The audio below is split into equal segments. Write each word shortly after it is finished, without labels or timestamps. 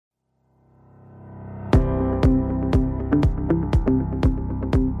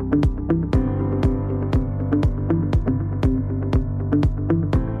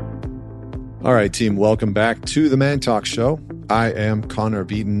All right, team, welcome back to the Man Talk Show. I am Connor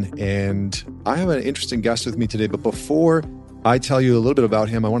Beaton, and I have an interesting guest with me today. But before I tell you a little bit about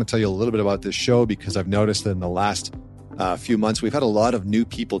him, I want to tell you a little bit about this show because I've noticed that in the last few months, we've had a lot of new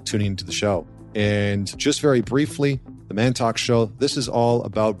people tuning into the show. And just very briefly, the Man Talk Show, this is all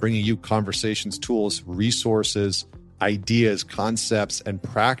about bringing you conversations, tools, resources, ideas, concepts, and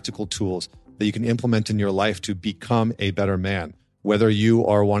practical tools that you can implement in your life to become a better man. Whether you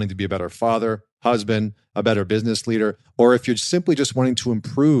are wanting to be a better father, husband, a better business leader, or if you're simply just wanting to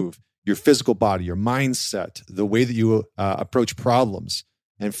improve your physical body, your mindset, the way that you approach problems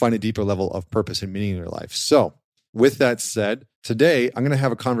and find a deeper level of purpose and meaning in your life. So with that said, today I'm going to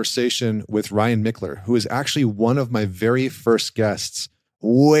have a conversation with Ryan Michler, who is actually one of my very first guests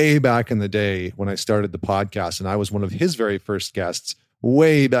way back in the day when I started the podcast. And I was one of his very first guests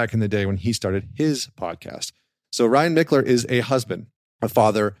way back in the day when he started his podcast. So Ryan Michler is a husband, a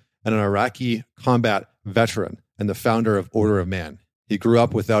father, and an Iraqi combat veteran and the founder of Order of Man. He grew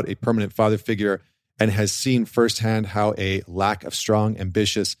up without a permanent father figure and has seen firsthand how a lack of strong,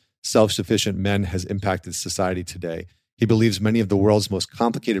 ambitious, self-sufficient men has impacted society today. He believes many of the world's most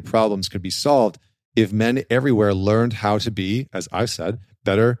complicated problems could be solved if men everywhere learned how to be, as I've said,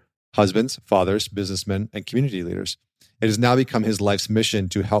 better husbands, fathers, businessmen, and community leaders. It has now become his life's mission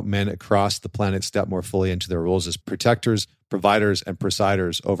to help men across the planet step more fully into their roles as protectors, providers, and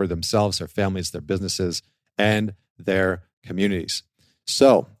presiders over themselves, their families, their businesses, and their communities.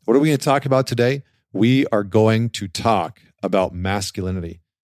 So, what are we going to talk about today? We are going to talk about masculinity.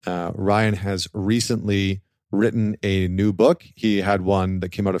 Ryan has recently written a new book. He had one that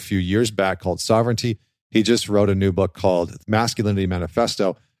came out a few years back called Sovereignty. He just wrote a new book called Masculinity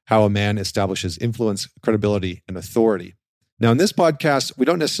Manifesto: How a Man Establishes Influence, Credibility, and Authority. Now, in this podcast, we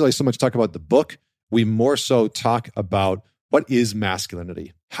don't necessarily so much talk about the book. We more so talk about what is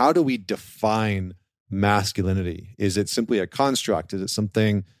masculinity? How do we define masculinity? Is it simply a construct? Is it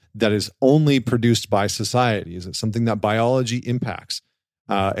something that is only produced by society? Is it something that biology impacts?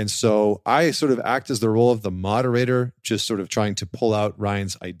 And so I sort of act as the role of the moderator, just sort of trying to pull out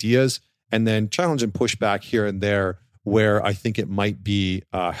Ryan's ideas and then challenge and push back here and there where I think it might be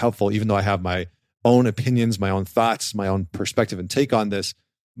helpful, even though I have my own opinions, my own thoughts, my own perspective and take on this.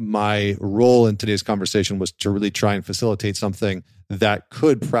 My role in today's conversation was to really try and facilitate something that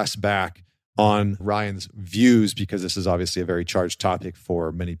could press back on Ryan's views, because this is obviously a very charged topic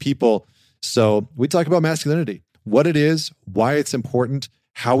for many people. So we talk about masculinity, what it is, why it's important,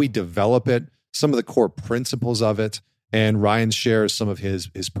 how we develop it, some of the core principles of it, and Ryan shares some of his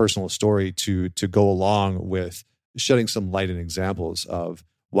personal story to go along with shedding some light and examples of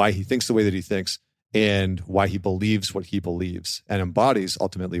why he thinks the way that he thinks and why he believes what he believes and embodies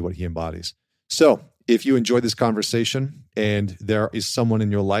ultimately what he embodies. So if you enjoyed this conversation and there is someone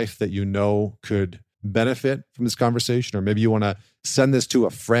in your life that you know could benefit from this conversation, or maybe you want to send this to a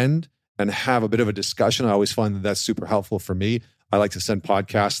friend and have a bit of a discussion, I always find that that's super helpful for me. I like to send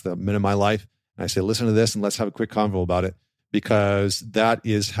podcasts the minute of my life. And I say, listen to this and let's have a quick convo about it, because that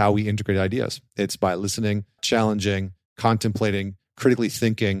is how we integrate ideas. It's by listening, challenging, contemplating, critically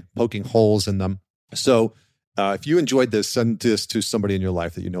thinking, poking holes in them. So if you enjoyed this, send this to somebody in your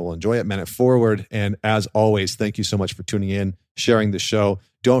life that you know will enjoy it. Man it forward. And as always, thank you so much for tuning in, sharing the show.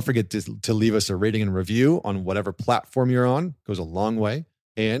 Don't forget to leave us a rating and review on whatever platform you're on. It goes a long way.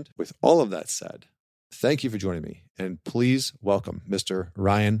 And with all of that said, thank you for joining me. And please welcome Mr.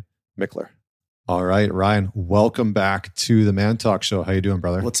 Ryan Michler. All right, Ryan, welcome back to the Man Talk Show. How you doing,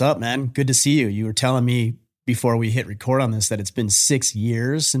 brother? What's up, man? Good to see you. You were telling me before we hit record on this that it's been 6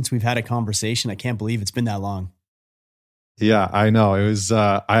 years since we've had a conversation. I can't believe it's been that long. Yeah, I know. It was,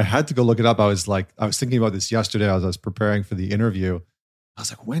 I had to go look it up. I was thinking about this yesterday as I was preparing for the interview. I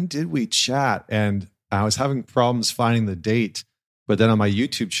was like, when did we chat? And I was having problems finding the date. But then on my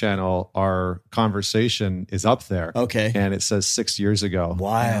YouTube channel, our conversation is up there. Okay. And it says 6 years ago.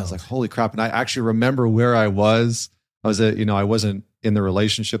 Wow. And I was like, holy crap. And I actually remember where I was. I wasn't in the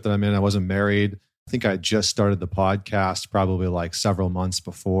relationship that I'm in. I wasn't married. I think I had just started the podcast probably like several months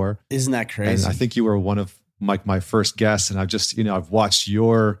before. Isn't that crazy? And I think you were one of my first guests. And I've just, I've watched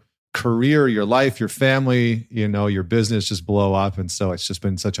your career, your life, your family, your business just blow up. And so it's just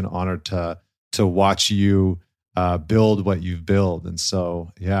been such an honor to watch you build what you've built. And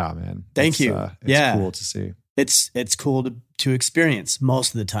so, yeah, man. Thank you. It's cool to see. It's cool to experience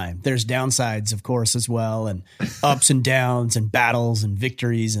most of the time. There's downsides, of course, as well, and ups and downs and battles and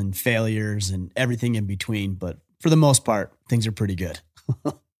victories and failures and everything in between. But for the most part, things are pretty good.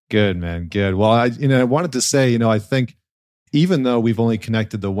 Good, man. Good. Well, I wanted to say, I think even though we've only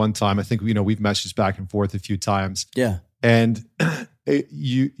connected the one time, I think, we've messaged back and forth a few times. Yeah. And I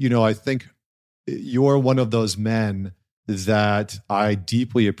think you're one of those men that I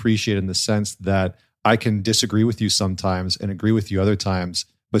deeply appreciate in the sense that I can disagree with you sometimes and agree with you other times,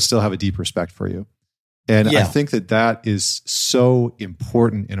 but still have a deep respect for you. And I think that is so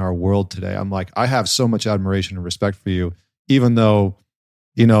important in our world today. I'm like, I have so much admiration and respect for you, even though,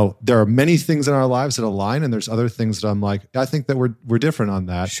 there are many things in our lives that align, and there's other things that I'm like, I think that we're different on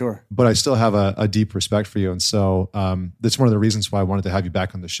that. Sure. But I still have a deep respect for you. And so that's one of the reasons why I wanted to have you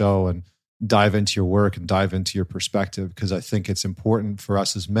back on the show and dive into your work and dive into your perspective, because I think it's important for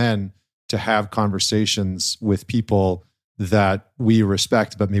us as men to have conversations with people that we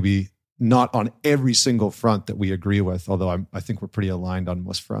respect, but maybe not on every single front that we agree with, although I think we're pretty aligned on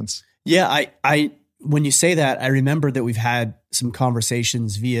most fronts. Yeah, I when you say that, I remember that we've had some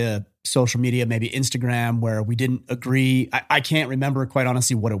conversations via social media, maybe Instagram, where we didn't agree. I can't remember quite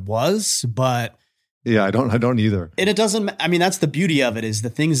honestly what it was, but yeah, I don't either. And it doesn't, that's the beauty of it, is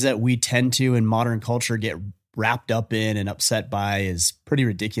the things that we tend to in modern culture get wrapped up in and upset by is pretty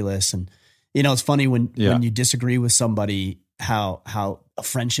ridiculous. And, it's funny when you disagree with somebody, how a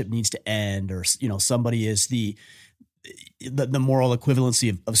friendship needs to end, or, somebody is the moral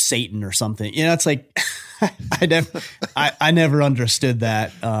equivalency of Satan or something. It's like, I never understood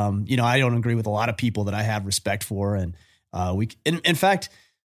that. I don't agree with a lot of people that I have respect for. And in fact,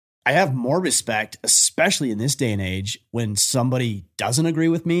 I have more respect, especially in this day and age, when somebody doesn't agree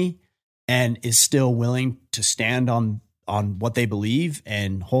with me and is still willing to stand on what they believe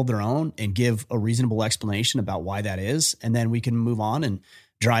and hold their own and give a reasonable explanation about why that is. And then we can move on and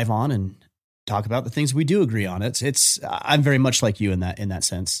drive on and talk about the things we do agree on. I'm very much like you in that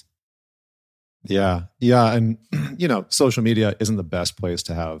sense. Yeah. Yeah. And, social media isn't the best place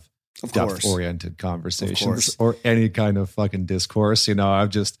to have depth-oriented conversations or any kind of fucking discourse.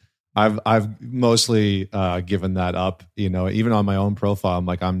 I've mostly given that up, even on my own profile. I'm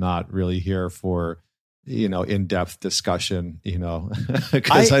like, I'm not really here for, in-depth discussion,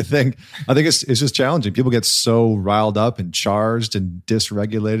 because I think it's just challenging. People get so riled up and charged and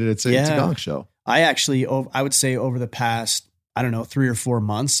dysregulated. It's a gong show. I would say over the past, 3 or 4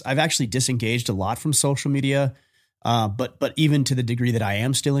 months, I've actually disengaged a lot from social media. But even to the degree that I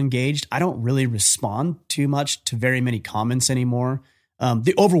am still engaged, I don't really respond too much to very many comments anymore.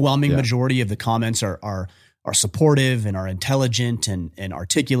 The overwhelming majority of the comments are supportive and are intelligent and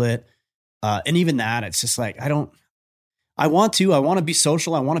articulate. And even that, it's just like, I want to be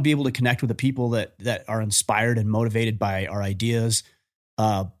social. I want to be able to connect with the people that are inspired and motivated by our ideas.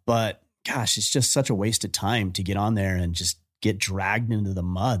 But gosh, it's just such a waste of time to get on there and just get dragged into the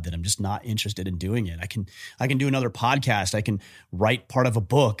mud that I'm just not interested in doing it. I can do another podcast. I can write part of a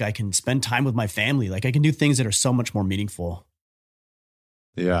book. I can spend time with my family. Like, I can do things that are so much more meaningful.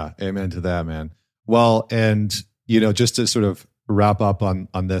 Yeah. Amen to that, man. Well, and, just to sort of wrap up on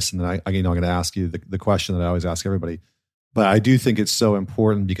this, and then I'm going to ask you the question that I always ask everybody, but I do think it's so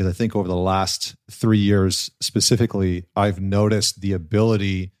important because I think over the last 3 years specifically, I've noticed the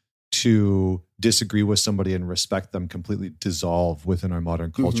ability to disagree with somebody and respect them completely dissolve within our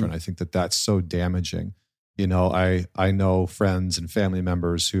modern culture. Mm-hmm. And I think that that's so damaging. I know friends and family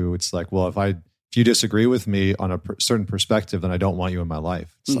members who it's like, well, if you disagree with me on a certain perspective, then I don't want you in my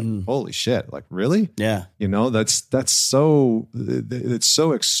life. It's like, holy shit. Like, really? Yeah. It's so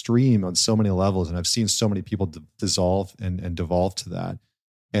extreme on so many levels. And I've seen so many people dissolve and devolve to that.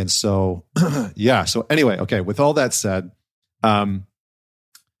 And so, yeah. So anyway, okay. With all that said,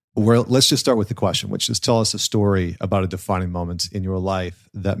 let's just start with the question, which is, tell us a story about a defining moment in your life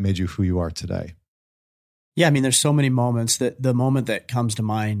that made you who you are today. Yeah, there's so many moments. That the moment that comes to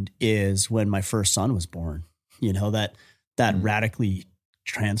mind is when my first son was born. That radically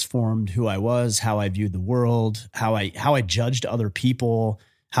transformed who I was, how I viewed the world, how I judged other people,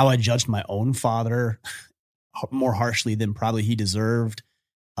 how I judged my own father more harshly than probably he deserved.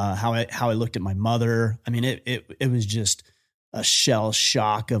 How I looked at my mother. It was just a shell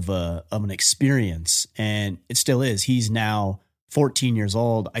shock of an experience, and it still is. He's now 14 years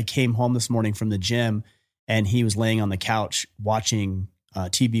old. I came home this morning from the gym, and he was laying on the couch watching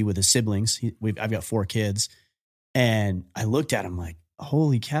TV with his siblings. I've got 4 kids, and I looked at him like,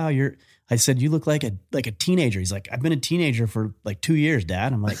 "Holy cow!" I said, "You look like a teenager." He's like, "I've been a teenager for like 2 years,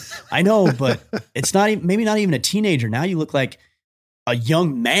 Dad." I'm like, "I know, but it's maybe not even a teenager. Now you look like a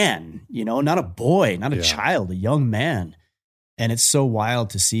young man. Not a boy, not a child, a young man." And it's so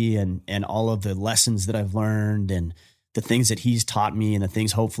wild to see, and all of the lessons that I've learned and the things that he's taught me and the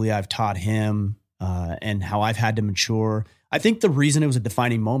things hopefully I've taught him, and how I've had to mature. I think the reason it was a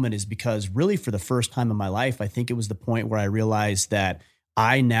defining moment is because really for the first time in my life, I think it was the point where I realized that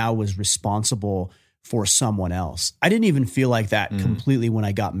I now was responsible for someone else. I didn't even feel like that completely when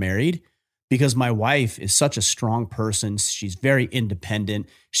I got married, because my wife is such a strong person. She's very independent.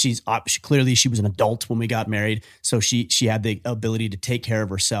 Clearly she was an adult when we got married. So she had the ability to take care of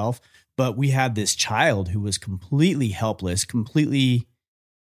herself. But we had this child who was completely helpless, completely,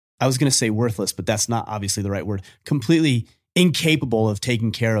 I was going to say worthless, but that's not obviously the right word, completely incapable of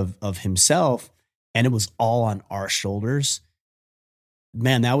taking care of himself. And it was all on our shoulders.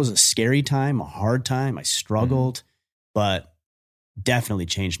 Man, that was a scary time, a hard time. I struggled, but definitely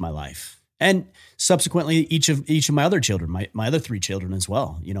changed my life. And subsequently, each of my other children, my other 3 children as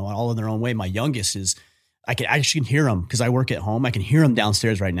well, all in their own way. My youngest is, I can hear him because I work at home. I can hear him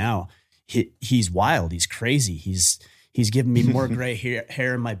downstairs right now. He's wild. He's crazy. He's given me more gray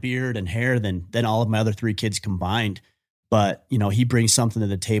hair in my beard and hair than all of my other 3 kids combined. But, he brings something to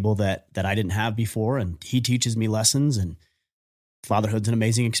the table that I didn't have before, and he teaches me lessons, and fatherhood's an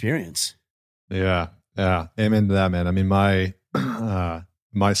amazing experience. Yeah. Yeah. Amen to that, man. I mean,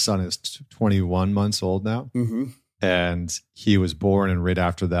 my son is 21 months old now, and he was born. And right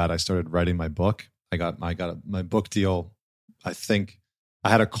after that, I started writing my book. I got my book deal. I think I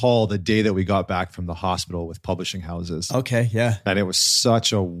had a call the day that we got back from the hospital with publishing houses. Okay. Yeah. And it was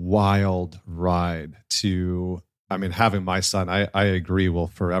such a wild ride having my son, I agree, will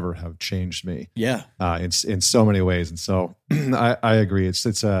forever have changed me. Yeah. In so many ways. And so I agree.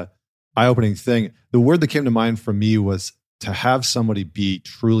 It's a eye-opening thing. The word that came to mind for me was to have somebody be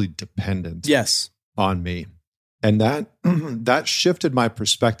truly dependent on me. And that shifted my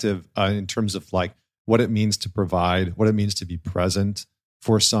perspective in terms of like what it means to provide, what it means to be present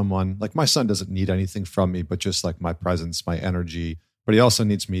for someone. Like my son doesn't need anything from me, but just like my presence, my energy. But he also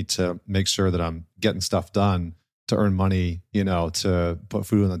needs me to make sure that I'm getting stuff done, to earn money, to put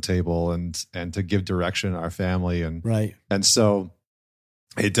food on the table and to give direction in our family. And so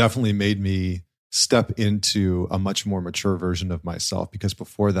it definitely made me step into a much more mature version of myself, because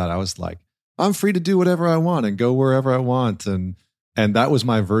before that I was like, I'm free to do whatever I want and go wherever I want. And that was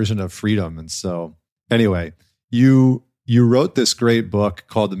my version of freedom. And so anyway, you wrote this great book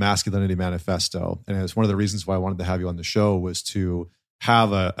called The Masculinity Manifesto. And it was one of the reasons why I wanted to have you on the show, was to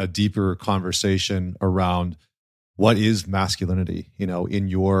have a deeper conversation around what is masculinity, in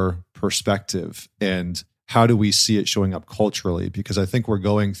your perspective, and how do we see it showing up culturally? Because I think we're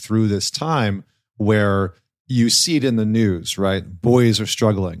going through this time where you see it in the news, right? Boys are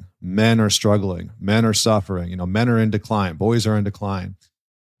struggling, men are struggling, men are suffering, men are in decline, boys are in decline.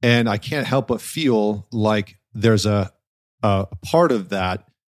 And I can't help but feel like there's a part of that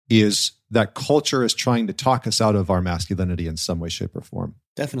is that culture is trying to talk us out of our masculinity in some way, shape, or form.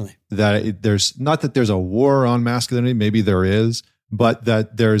 Definitely. There's not that there's a war on masculinity, maybe there is, but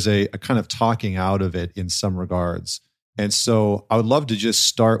that there's a kind of talking out of it in some regards. And so I would love to just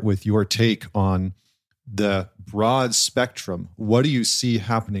start with your take on the broad spectrum. What do you see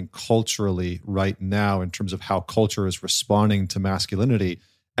happening culturally right now in terms of how culture is responding to masculinity?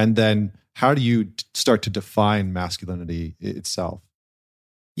 And then how do you start to define masculinity itself?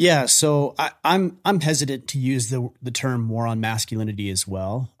 Yeah, so I'm hesitant to use the term war on masculinity as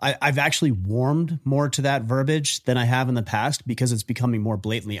well. I've actually warmed more to that verbiage than I have in the past because it's becoming more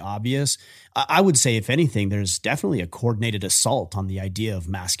blatantly obvious. I would say, if anything, there's definitely a coordinated assault on the idea of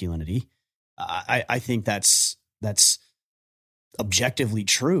masculinity. I think that's objectively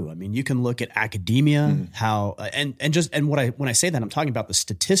true. I mean, you can look at academia, how when I say that, I'm talking about the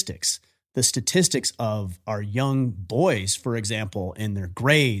statistics. The statistics of our young boys, for example, in their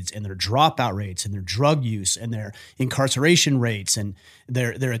grades and their dropout rates and their drug use and their incarceration rates and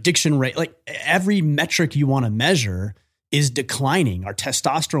their addiction rate, like every metric you want to measure is declining. Our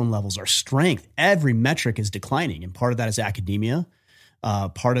testosterone levels, our strength, every metric is declining. And part of that is academia.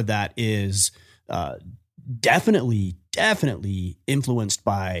 Part of that is definitely influenced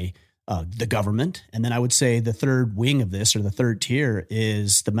by the government. And then I would say the third wing of this, or the third tier,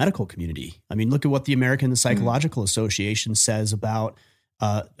 is the medical community. I mean, look at what the American Psychological Association says about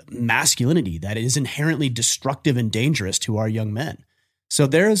masculinity, that it is inherently destructive and dangerous to our young men. So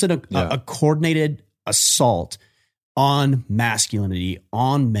there is a coordinated assault on masculinity,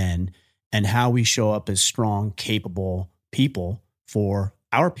 on men, and how we show up as strong, capable people for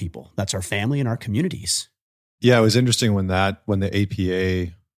our people. That's our family and our communities. Yeah, it was interesting when the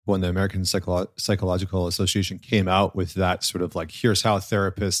APA, when the American Psychological Association came out with that sort of like, here's how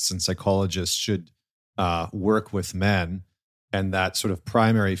therapists and psychologists should work with men, and that sort of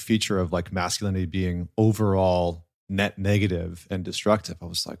primary feature of like masculinity being overall net negative and destructive. I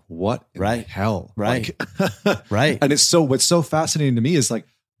was like, what in the hell? Right. Like, right. And what's so fascinating to me is like,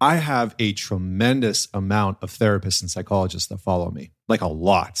 I have a tremendous amount of therapists and psychologists that follow me, like a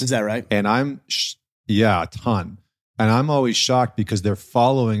lot. Is that right? And a ton. And I'm always shocked because they're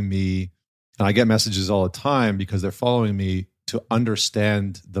following me And I get messages all the time because they're following me to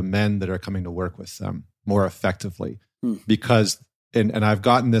understand the men that are coming to work with them more effectively. Because, and I've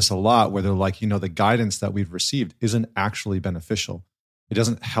gotten this a lot where they're like, the guidance that we've received isn't actually beneficial. It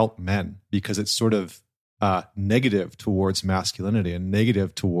doesn't help men because it's sort of negative towards masculinity and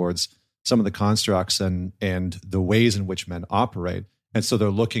negative towards some of the constructs and the ways in which men operate. And so they're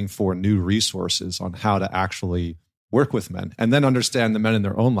looking for new resources on how to actually work with men and then understand the men in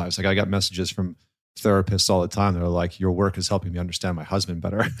their own lives. Like I got messages from therapists all the time. They're like, your work is helping me understand my husband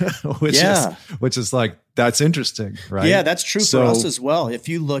better, which is like, that's interesting, right? Yeah, that's true for us as well. If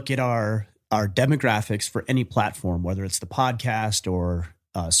you look at our demographics for any platform, whether it's the podcast or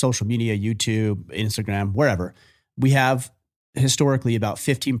social media, YouTube, Instagram, wherever, we have historically about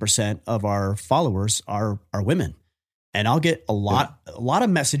 15% of our followers are women. And I'll get a lot of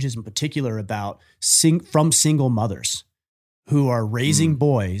messages in particular about from single mothers who are raising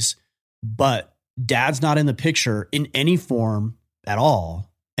boys, but dad's not in the picture in any form at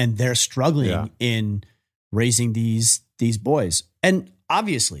all. And they're struggling in raising these boys. And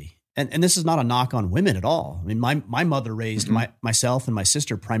obviously, and this is not a knock on women at all. I mean, my mother raised myself and my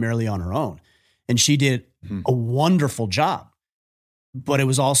sister primarily on her own, and she did a wonderful job, but it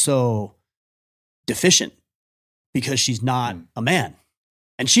was also deficient because she's not a man.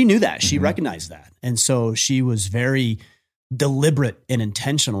 And she knew that. She recognized that. And so she was very deliberate and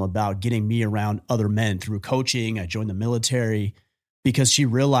intentional about getting me around other men through coaching. I joined the military because she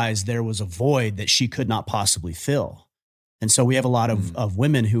realized there was a void that she could not possibly fill. And so we have a lot of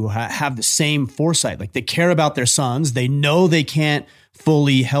women who have the same foresight. Like they care about their sons. They know they can't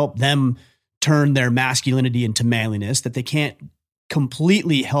fully help them turn their masculinity into manliness, that they can't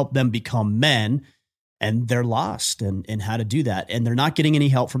completely help them become men. And they're lost in how to do that. And they're not getting any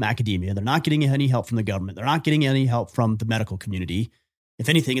help from academia. They're not getting any help from the government. They're not getting any help from the medical community. If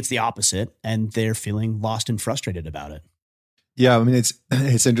anything, it's the opposite. And they're feeling lost and frustrated about it. Yeah, I mean,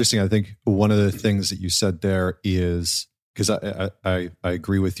 it's interesting. I think one of the things that you said there is, because I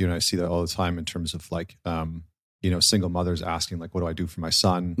agree with you, and I see that all the time in terms of like, single mothers asking like, what do I do for my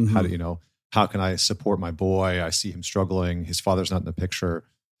son? How can I support my boy? I see him struggling. His father's not in the picture.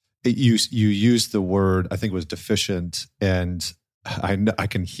 You used the word, I think it was deficient, and I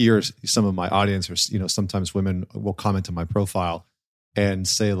can hear some of my audience, or sometimes women will comment on my profile and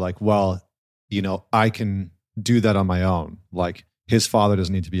say like, well, I can do that on my own. Like his father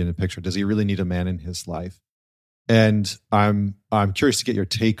doesn't need to be in the picture. Does he really need a man in his life? And I'm curious to get your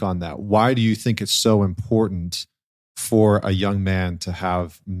take on that. Why do you think it's so important for a young man to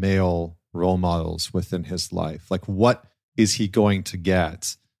have male role models within his life? Like what is he going to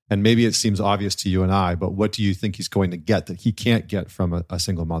get? And maybe it seems obvious to you and I, but what do you think he's going to get that he can't get from a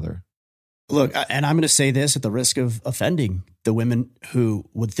single mother? Look, and I'm going to say this at the risk of offending the women who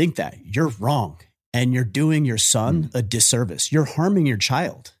would think that. You're wrong. And you're doing your son a disservice. You're harming your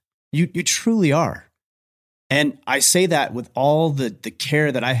child. You truly are. And I say that with all the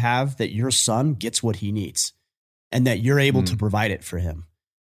care that I have that your son gets what he needs and that you're able to provide it for him.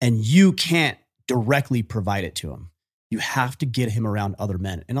 And you can't directly provide it to him. You have to get him around other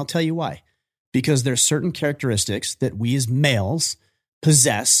men. And I'll tell you why. Because there's certain characteristics that we as males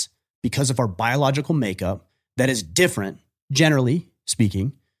possess because of our biological makeup that is different, generally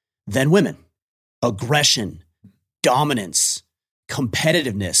speaking, than women. Aggression, dominance,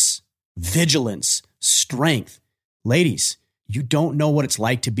 competitiveness, vigilance, strength. Ladies, you don't know what it's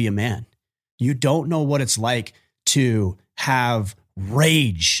like to be a man. You don't know what it's like to have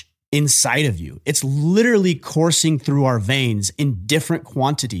rage inside of you. It's literally coursing through our veins in different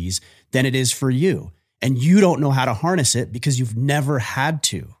quantities than it is for you. And you don't know how to harness it because you've never had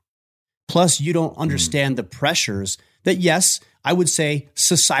to. Plus, you don't understand the pressures that, yes, I would say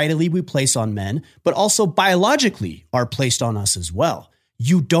societally we place on men, but also biologically are placed on us as well.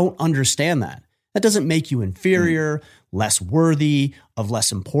 You don't understand that. That doesn't make you inferior, less worthy, of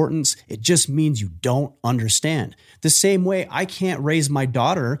less importance. It just means you don't understand. The same way I can't raise my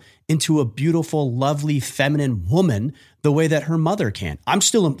daughter into a beautiful, lovely, feminine woman the way that her mother can. I'm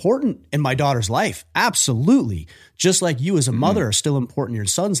still important in my daughter's life. Absolutely. Just like you as a mother are still important in your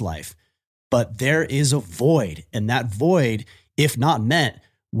son's life. But there is a void, and that void, if not met,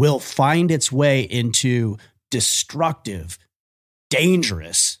 will find its way into destructive,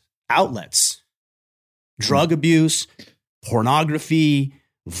 dangerous outlets. Drug abuse, pornography,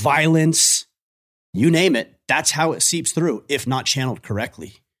 violence, you name it. That's how it seeps through, if not channeled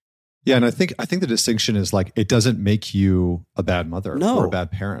correctly. Yeah, and I think the distinction is like it doesn't make you a bad mother or a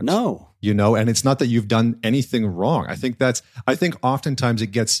bad parent. No. and it's not that you've done anything wrong. I think oftentimes it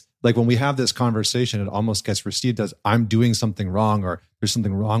gets like when we have this conversation, it almost gets received as I'm doing something wrong or there's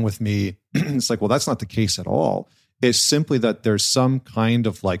something wrong with me. It's like, well, that's not the case at all. It's simply that there's some kind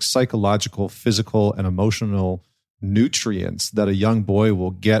of like psychological, physical, and emotional nutrients that a young boy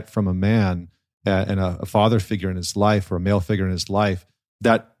will get from a man and a father figure in his life or a male figure in his life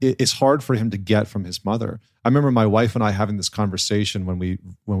that it's hard for him to get from his mother. I remember my wife and I having this conversation when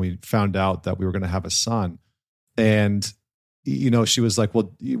we found out that we were going to have a son. And, she was like,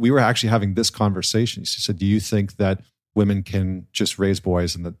 well, we were actually having this conversation. She said, do you think that women can just raise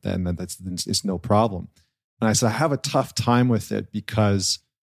boys and that it's no problem? And I said, I have a tough time with it because,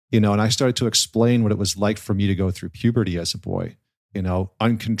 and I started to explain what it was like for me to go through puberty as a boy.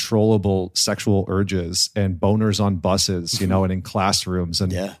 Uncontrollable sexual urges and boners on buses, and in classrooms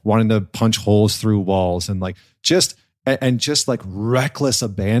and wanting to punch holes through walls and like just like reckless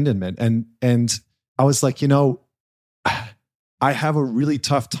abandonment. And I was like, I have a really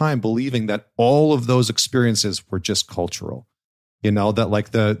tough time believing that all of those experiences were just cultural, that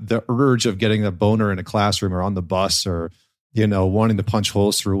like the urge of getting a boner in a classroom or on the bus or, wanting to punch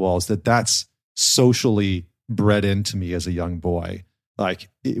holes through walls, that's socially bred into me as a young boy. Like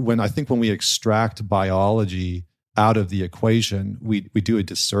when we extract biology out of the equation, we do a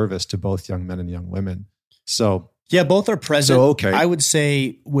disservice to both young men and young women. So yeah, both are present. So, okay. I would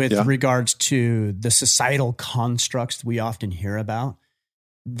say with regards to the societal constructs we often hear about,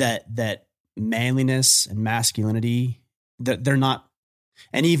 that manliness and masculinity, that they're not,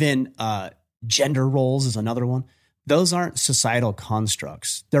 and even gender roles is another one. Those aren't societal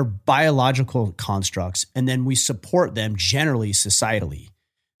constructs. They're biological constructs, and then we support them generally societally.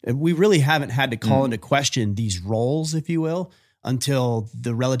 We really haven't had to call into question these roles, if you will, until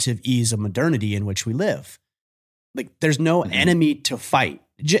the relative ease of modernity in which we live. Like, there's no enemy to fight.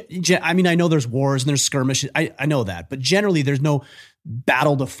 I mean, I know there's wars and there's skirmishes. I know that, but generally there's no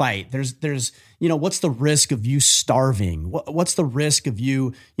battle to fight. There's, what's the risk of you starving? What's the risk of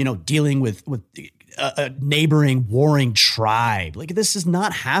you, dealing with a neighboring warring tribe? Like, this is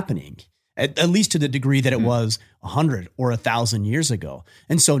not happening, at least to the degree that it was 100 or 1,000 years ago.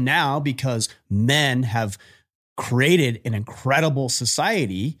 And so now, because men have created an incredible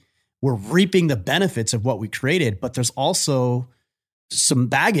society, we're reaping the benefits of what we created, but there's also some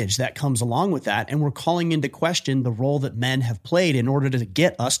baggage that comes along with that. And we're calling into question the role that men have played in order to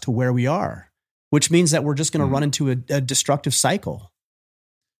get us to where we are, which means that we're just going to run into a destructive cycle.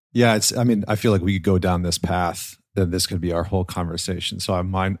 Yeah. I feel like we could go down this path, that this could be our whole conversation. So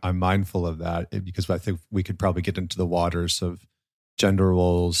I'm mindful of that because I think we could probably get into the waters of gender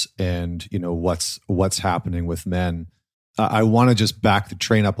roles and, what's happening with men. I want to just back the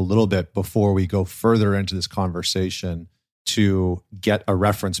train up a little bit before we go further into this conversation to get a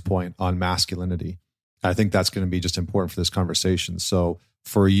reference point on masculinity. I think that's going to be just important for this conversation. So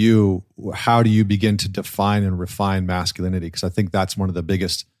for you, how do you begin to define and refine masculinity? Because I think that's one of the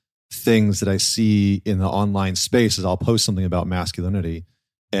biggest things that I see in the online space is I'll post something about masculinity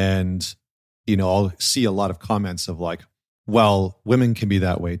and, I'll see a lot of comments of like, well, women can be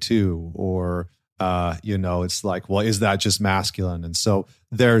that way too. Or, it's like, well, is that just masculine? And so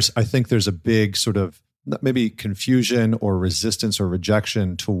I think there's a big sort of maybe confusion or resistance or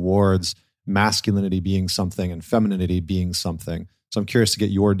rejection towards masculinity being something and femininity being something. So I'm curious to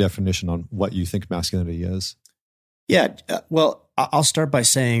get your definition on what you think masculinity is. Yeah. Well, I'll start by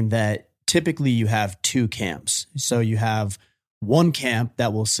saying that typically you have two camps. So you have one camp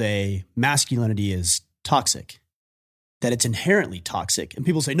that will say masculinity is toxic, that it's inherently toxic. And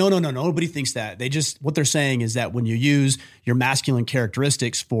people say, no, nobody thinks that. What they're saying is that when you use your masculine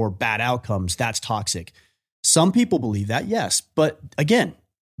characteristics for bad outcomes, that's toxic. Some people believe that, yes. But again,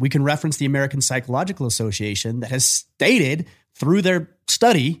 we can reference the American Psychological Association that has stated through their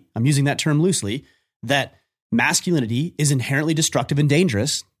study, I'm using that term loosely, that masculinity is inherently destructive and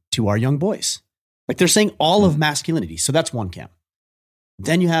dangerous to our young boys. Like, they're saying all of masculinity. So that's one camp.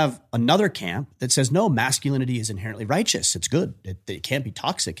 Then you have another camp that says, no, masculinity is inherently righteous. It's good. It can't be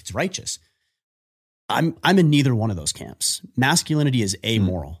toxic. It's righteous. I'm in neither one of those camps. Masculinity is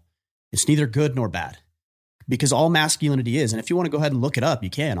amoral. It's neither good nor bad, because all masculinity is, and if you want to go ahead and look it up, you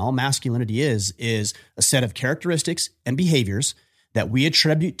can. All masculinity is a set of characteristics and behaviors that we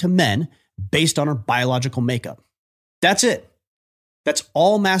attribute to men based on our biological makeup. That's it. That's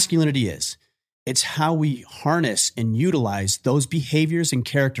all masculinity is. It's how we harness and utilize those behaviors and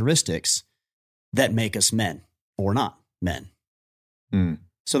characteristics that make us men or not men.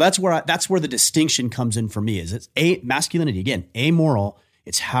 So that's where the distinction comes in for me. Is it's masculinity, again, amoral.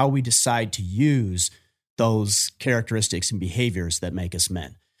 It's how we decide to use those characteristics and behaviors that make us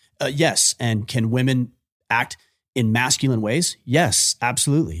men. Yes. And can women act in masculine ways? Yes,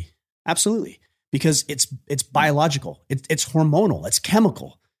 absolutely. Absolutely. Because it's biological. It's hormonal. It's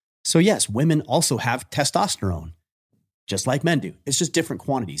chemical. So yes, women also have testosterone, just like men do. It's just different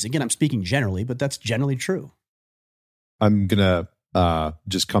quantities. Again, I'm speaking generally, but that's generally true. I'm going to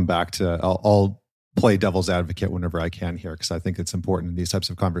just come back to, I'll play devil's advocate whenever I can here, because I think it's important in these types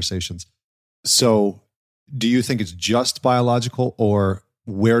of conversations. So do you think it's just biological, or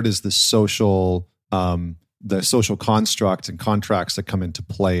where does the social construct and contracts that come into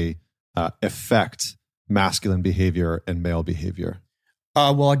play affect masculine behavior and male behavior?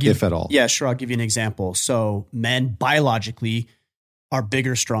 Well, I'll give, if at all. Yeah, sure. I'll give you an example. So men biologically are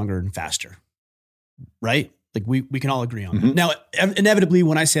bigger, stronger, and faster, right? Like we can all agree on that. Now, inevitably,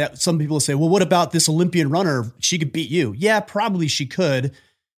 when I say that, some people say, well, what about this Olympian runner? She could beat you. Yeah, probably she could.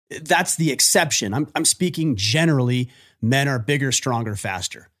 That's the exception. I'm speaking generally. Men are bigger, stronger,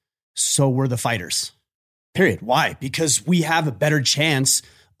 faster. So we're the fighters, period. Why? Because we have a better chance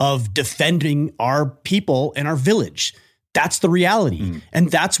of defending our people and our village. That's the reality. And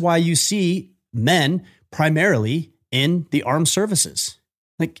that's why you see men primarily in the armed services.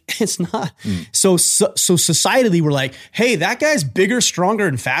 Like, it's not. So societally, we're like, hey, that guy's bigger, stronger,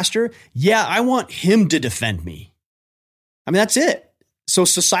 and faster. Yeah, I want him to defend me. I mean, that's it. So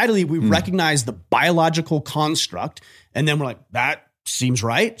societally, we recognize the biological construct, and then we're like, that seems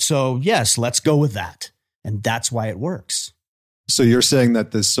right. So yes, let's go with that. And that's why it works. So you're saying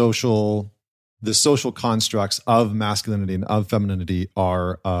that the social constructs of masculinity and of femininity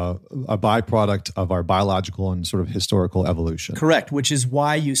are a byproduct of our biological and sort of historical evolution. Correct, which is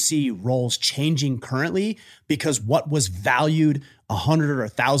why you see roles changing currently, because what was valued 100 or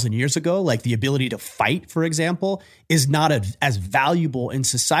 1,000 years ago, like the ability to fight, for example, is not as valuable in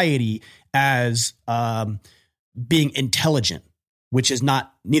society as being intelligent, which is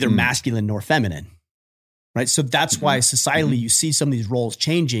neither masculine nor feminine. Right. So that's why societally you see some of these roles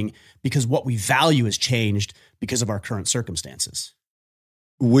changing, because what we value has changed because of our current circumstances.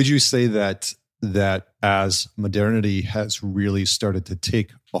 Would you say that as modernity has really started to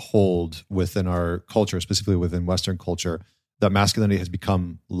take a hold within our culture, specifically within Western culture, that masculinity has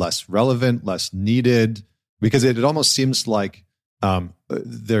become less relevant, less needed? Because it almost seems like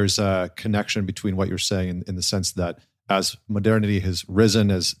there's a connection between what you're saying in the sense that as modernity has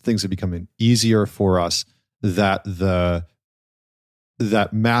risen, as things have become easier for us, that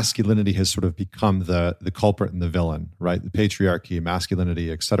masculinity has sort of become the culprit and the villain, right? The patriarchy,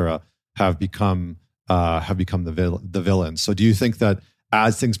 masculinity, et cetera, have become the villain. So do you think that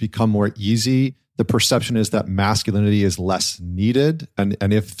as things become more easy, the perception is that masculinity is less needed? And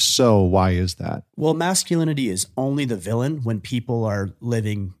if so, why is that? Well, masculinity is only the villain when people are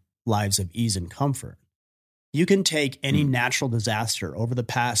living lives of ease and comfort. You can take any natural disaster over the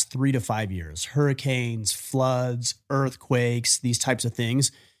past 3 to 5 years, hurricanes, floods, earthquakes, these types of things,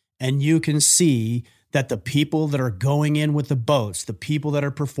 and you can see that the people that are going in with the boats, the people that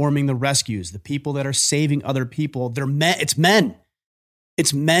are performing the rescues, the people that are saving other people, it's men.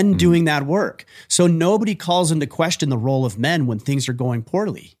 It's men doing that work. So nobody calls into question the role of men when things are going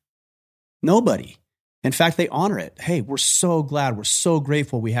poorly. Nobody. In fact, they honor it. Hey, we're so glad, we're so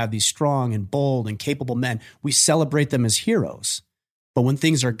grateful we have these strong and bold and capable men. We celebrate them as heroes. But when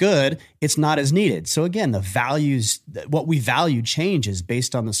things are good, it's not as needed. So again, the values, what we value changes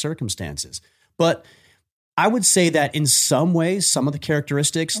based on the circumstances. But I would say that in some ways, some of the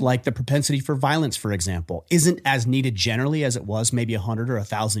characteristics, like the propensity for violence, for example, isn't as needed generally as it was maybe 100 or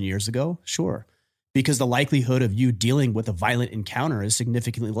 1,000 years ago. Sure. Because the likelihood of you dealing with a violent encounter is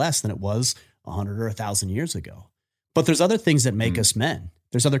significantly less than it was 100 or 1,000 years ago. But there's other things that make us men.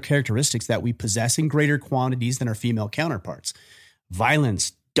 There's other characteristics that we possess in greater quantities than our female counterparts.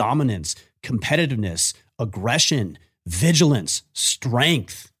 Violence, dominance, competitiveness, aggression, vigilance,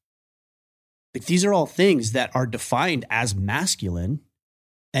 strength. Like, these are all things that are defined as masculine.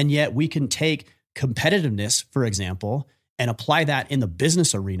 And yet we can take competitiveness, for example, and apply that in the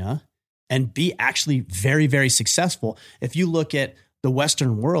business arena and be actually very, very successful. If you look at the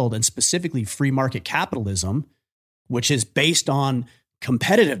Western world and specifically free market capitalism, which is based on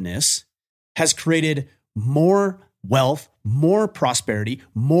competitiveness, has created more wealth, more prosperity,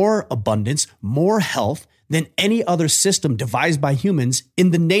 more abundance, more health than any other system devised by humans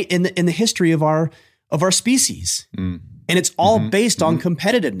in the history of our species. And it's all based on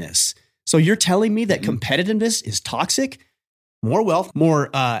competitiveness. So you're telling me that competitiveness is toxic? More wealth,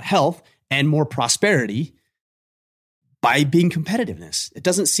 more health, and more prosperity by being competitiveness. It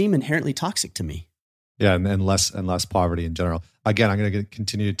doesn't seem inherently toxic to me. Yeah, and less poverty in general. Again, I'm going to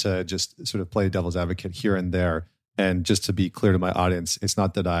continue to just sort of play devil's advocate here and there. And just to be clear to my audience, it's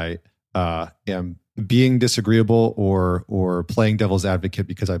not that I am being disagreeable or playing devil's advocate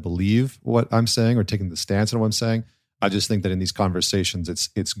because I believe what I'm saying or taking the stance on what I'm saying. I just think that in these conversations,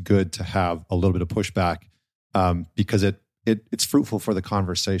 it's good to have a little bit of pushback because it's fruitful for the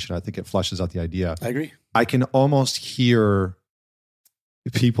conversation. I think it flushes out the idea. I agree. I can almost hear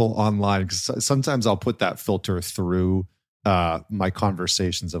people online, because sometimes I'll put that filter through my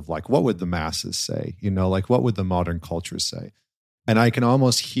conversations of like, what would the masses say? Like what would the modern culture say? And I can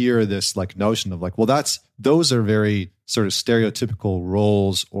almost hear this like notion of like, well, those are very sort of stereotypical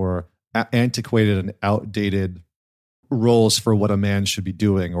roles or antiquated and outdated roles for what a man should be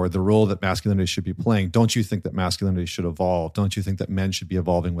doing, or the role that masculinity should be playing. Don't you think that masculinity should evolve? Don't you think that men should be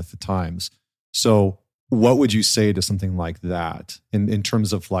evolving with the times? So what would you say to something like that in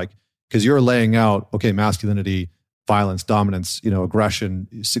terms of like, because you're laying out, okay, masculinity, violence, dominance, aggression,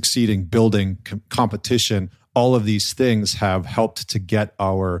 succeeding, building, competition, all of these things have helped to get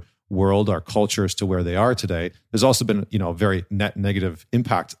our world, our cultures to where they are today. There's also been, a very net negative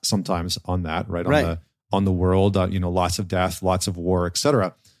impact sometimes on that, right? On the world, lots of death, lots of war, et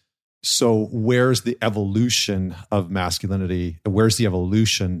cetera. So where's the evolution of masculinity? Where's the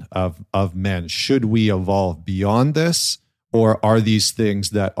evolution of men? Should we evolve beyond this, or are these things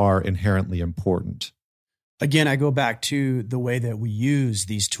that are inherently important? Again, I go back to the way that we use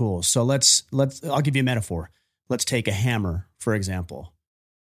these tools. So I'll give you a metaphor. Let's take a hammer, for example.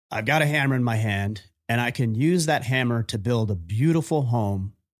 I've got a hammer in my hand, and I can use that hammer to build a beautiful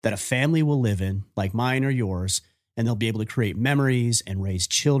home that a family will live in, like mine or yours, and they'll be able to create memories and raise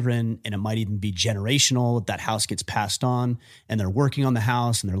children, and it might even be generational. That house gets passed on, and they're working on the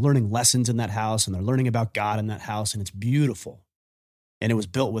house, and they're learning lessons in that house, and they're learning about God in that house, and it's beautiful. And it was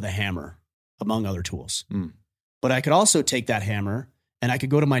built with a hammer, among other tools. But I could also take that hammer, and I could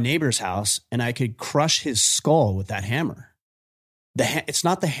go to my neighbor's house, and I could crush his skull with that hammer. It's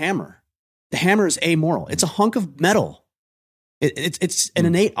not the hammer. The hammer is amoral. It's a hunk of metal. It's an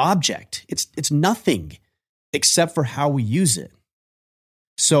innate object. It's nothing except for how we use it.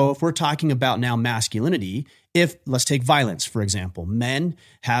 So if we're talking about now masculinity, let's take violence, for example, men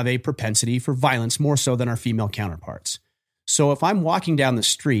have a propensity for violence more so than our female counterparts. So if I'm walking down the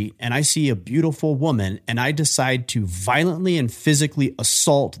street and I see a beautiful woman and I decide to violently and physically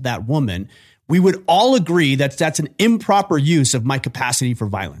assault that woman, we would all agree that that's an improper use of my capacity for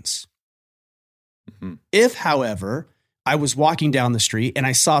violence. Mm-hmm. If, however, I was walking down the street and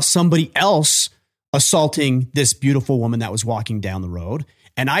I saw somebody else assaulting this beautiful woman that was walking down the road,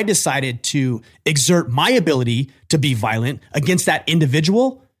 and I decided to exert my ability to be violent against that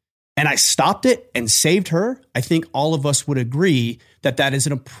individual, and I stopped it and saved her, I think all of us would agree that that is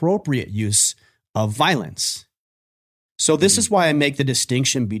an appropriate use of violence. So this is why I make the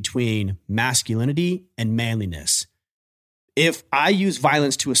distinction between masculinity and manliness. If I use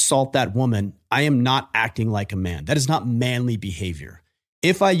violence to assault that woman, I am not acting like a man. That is not manly behavior.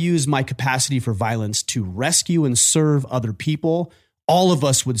 If I use my capacity for violence to rescue and serve other people, all of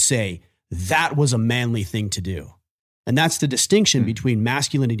us would say that was a manly thing to do. And that's the distinction between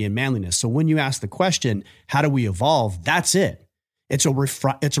masculinity and manliness. So when you ask the question, how do we evolve? That's it. It's a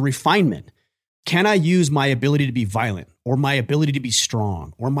refinement. Can I use my ability to be violent, or my ability to be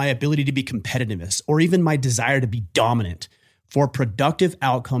strong, or my ability to be competitiveness, or even my desire to be dominant for productive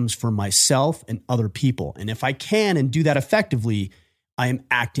outcomes for myself and other people? And if I can and do that effectively, I am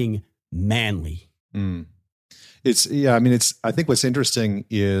acting manly. I think what's interesting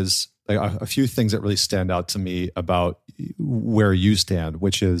is a few things that really stand out to me about where you stand,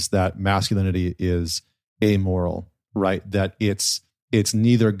 which is that masculinity is amoral, right? That it's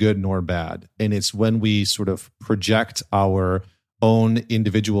neither good nor bad. And it's when we sort of project our own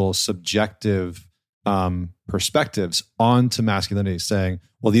individual subjective perspectives onto masculinity, saying,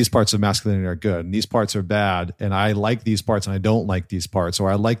 well, these parts of masculinity are good and these parts are bad, and I like these parts and I don't like these parts, or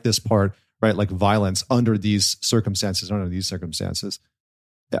I like this part, right? Like violence under these circumstances, under these circumstances.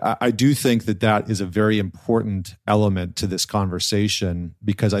 I do think that is a very important element to this conversation,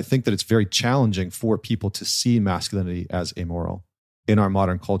 because I think that it's very challenging for people to see masculinity as amoral in our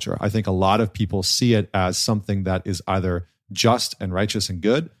modern culture. I think a lot of people see it as something that is either just and righteous and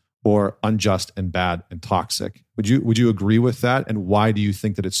good, or unjust and bad and toxic. Would you agree with that? And why do you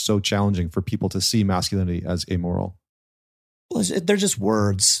think that it's so challenging for people to see masculinity as amoral? Well, they're just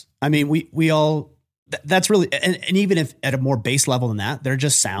words. I mean, we all, that's really, and even if at a more base level than that, they're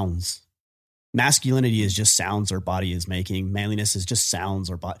just sounds. Masculinity is just sounds our body is making. Manliness is just sounds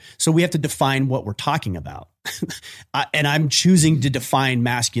our body. So we have to define what we're talking about. And I'm choosing to define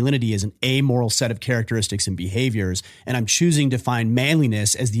masculinity as an amoral set of characteristics and behaviors. And I'm choosing to define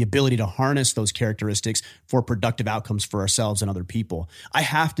manliness as the ability to harness those characteristics for productive outcomes for ourselves and other people. I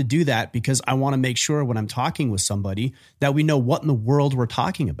have to do that because I want to make sure when I'm talking with somebody that we know what in the world we're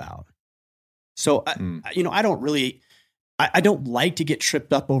talking about. So, I don't like to get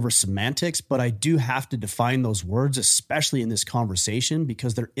tripped up over semantics, but I do have to define those words, especially in this conversation,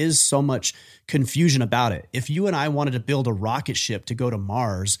 because there is so much confusion about it. If you and I wanted to build a rocket ship to go to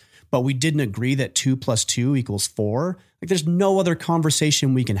Mars, but we didn't agree that 2 + 2 = 4, like there's no other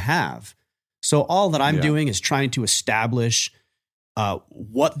conversation we can have. So all that I'm doing is trying to establish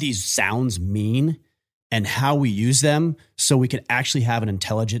what these sounds mean and how we use them so we can actually have an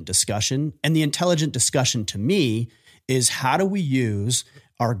intelligent discussion. And the intelligent discussion to me is how do we use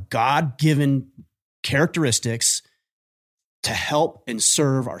our God-given characteristics to help and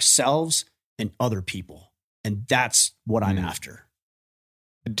serve ourselves and other people? And that's what I'm after.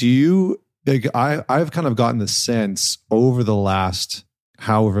 Do you, I've kind of gotten the sense over the last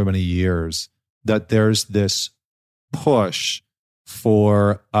however many years that there's this push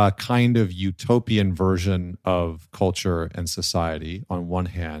for a kind of utopian version of culture and society on one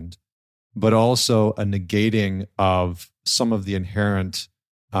hand, but also a negating of some of the inherent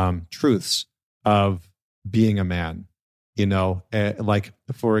truths of being a man. Like,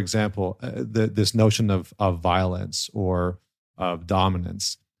 for example, this notion of violence or of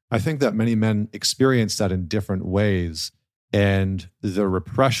dominance. I think that many men experience that in different ways, and the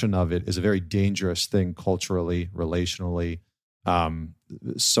repression of it is a very dangerous thing culturally, relationally,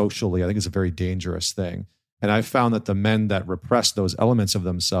 socially. I think it's a very dangerous thing. And I've found that the men that repress those elements of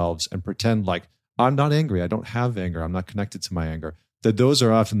themselves and pretend like, I'm not angry, I don't have anger, I'm not connected to my anger, that those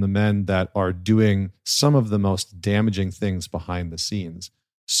are often the men that are doing some of the most damaging things behind the scenes.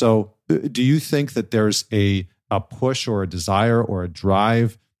 So do you think that there's a push or a desire or a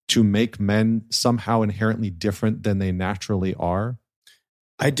drive to make men somehow inherently different than they naturally are?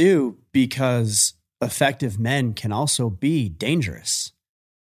 I do, because effective men can also be dangerous.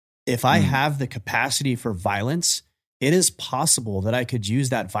 If I have the capacity for violence, it is possible that I could use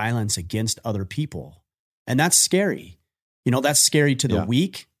that violence against other people. And that's scary. That's scary to the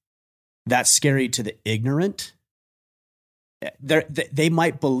weak. That's scary to the ignorant. They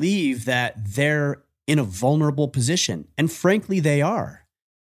might believe that they're in a vulnerable position. And frankly, they are.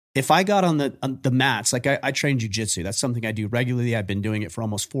 If I got on the mats, like I train jujitsu, that's something I do regularly. I've been doing it for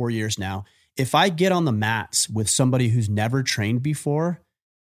almost 4 years now. If I get on the mats with somebody who's never trained before,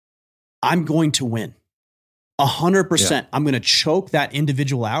 I'm going to win. 100%. Yeah. I'm going to choke that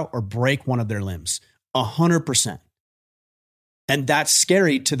individual out or break one of their limbs. 100%. And that's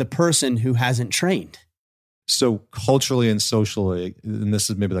scary to the person who hasn't trained. So culturally and socially, and this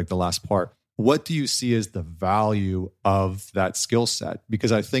is maybe like the last part, what do you see as the value of that skill set?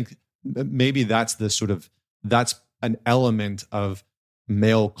 Because I think maybe that's an element of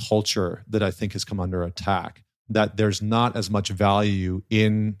male culture that I think has come under attack, that there's not as much value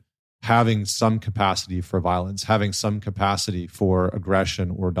in having some capacity for violence, having some capacity for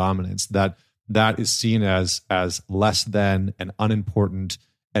aggression or dominance, that is seen as less than and unimportant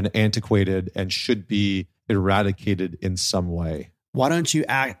and antiquated and should be eradicated in some way. Why don't you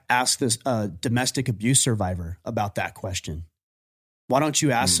ask this domestic abuse survivor about that question? Why don't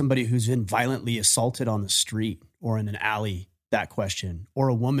you ask somebody who's been violently assaulted on the street or in an alley that question, or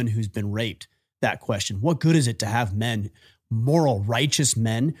a woman who's been raped that question? What good is it to have men, moral, righteous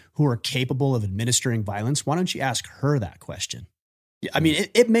men who are capable of administering violence? Why don't you ask her that question? I mean,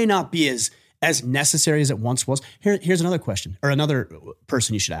 it may not be as necessary as it once was. Here's another question, or another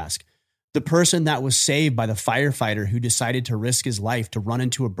person you should ask. The person that was saved by the firefighter who decided to risk his life to run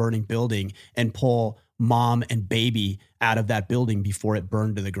into a burning building and pull mom and baby out of that building before it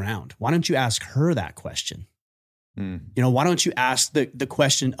burned to the ground. Why don't you ask her that question? Why don't you ask the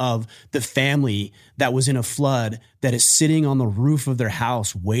question of the family that was in a flood that is sitting on the roof of their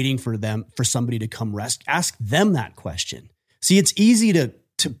house waiting for somebody to come rescue? Ask them that question. See, it's easy to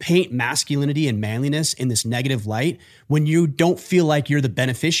paint masculinity and manliness in this negative light when you don't feel like you're the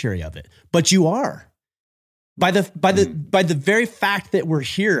beneficiary of it, but you are. By the very fact that we're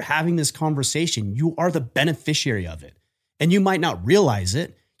here having this conversation, you are the beneficiary of it. And you might not realize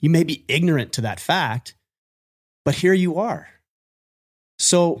it. You may be ignorant to that fact, but here you are.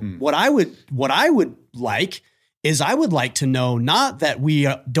 So what I would like is I would like to know not that we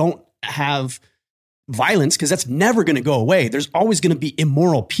don't have violence, because that's never going to go away. There's always going to be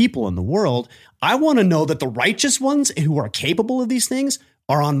immoral people in the world. I want to know that the righteous ones who are capable of these things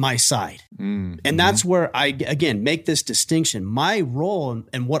are on my side. Mm-hmm. And that's where I, again, make this distinction. My role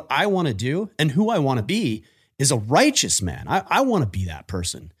and what I want to do and who I want to be is a righteous man. I want to be that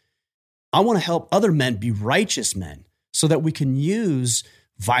person. I want to help other men be righteous men so that we can use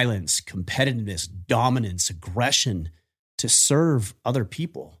violence, competitiveness, dominance, aggression to serve other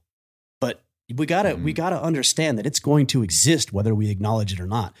people. But we gotta understand that it's going to exist whether we acknowledge it or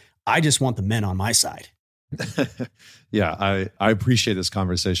not. I just want the men on my side. Yeah, I appreciate this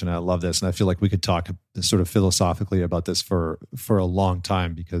conversation. I love this. And I feel like we could talk sort of philosophically about this for a long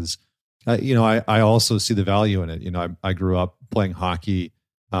time because, I also see the value in it. I grew up playing hockey.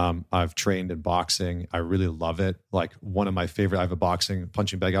 I've trained in boxing. I really love it. Like one of my favorite, I have a boxing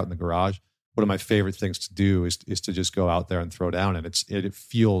punching bag out in the garage. One of my favorite things to do is to just go out there and throw down. And it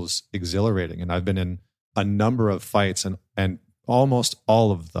feels exhilarating. And I've been in a number of fights and almost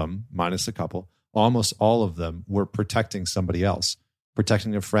all of them, minus a couple, almost all of them were protecting somebody else,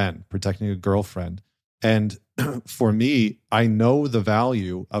 protecting a friend, protecting a girlfriend. And for me, I know the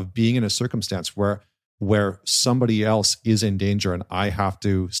value of being in a circumstance where somebody else is in danger and I have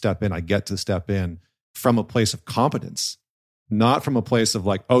to step in. I get to step in from a place of competence, not from a place of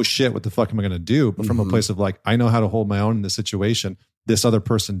like, oh shit, what the fuck am I going to do? But from a place of like, I know how to hold my own in this situation. This other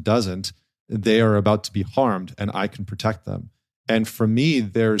person doesn't. They are about to be harmed and I can protect them. And for me,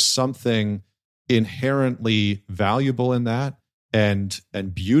 there's something inherently valuable in that and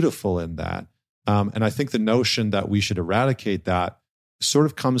beautiful in that. And I think the notion that we should eradicate that sort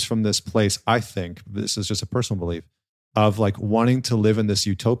of comes from this place, I think, this is just a personal belief, of like wanting to live in this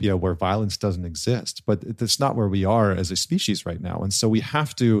utopia where violence doesn't exist. But that's not where we are as a species right now. And so we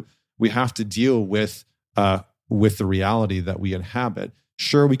have to deal with the reality that we inhabit.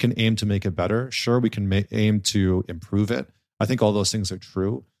 Sure, we can aim to make it better. Sure, we can aim to improve it. I think all those things are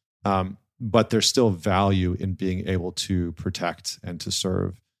true. But there's still value in being able to protect and to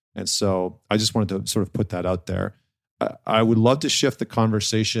serve. And so I just wanted to sort of put that out there. I would love to shift the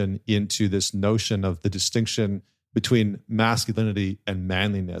conversation into this notion of the distinction between masculinity and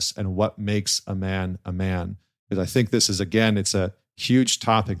manliness and what makes a man a man. Because I think this is, again, it's a huge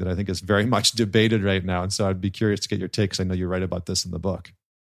topic that I think is very much debated right now. And so I'd be curious to get your take because I know you write about this in the book.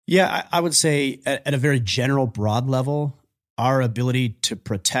 Yeah, I would say at a very general, broad level, our ability to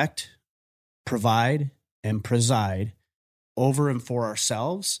protect, provide, and preside over and for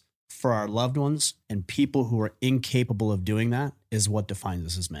ourselves, for our loved ones, and people who are incapable of doing that is what defines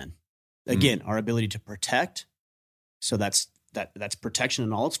us as men. Again, our ability to protect, so that's protection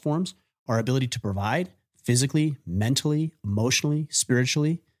in all its forms, our ability to provide physically, mentally, emotionally,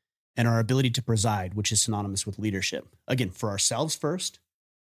 spiritually, and our ability to preside, which is synonymous with leadership. Again, for ourselves first,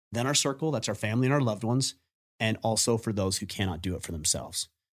 then our circle, that's our family and our loved ones, and also for those who cannot do it for themselves.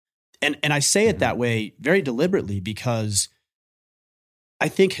 And I say it that way very deliberately because I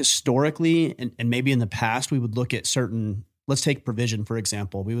think historically, and maybe in the past, we would look at certain, let's take provision, for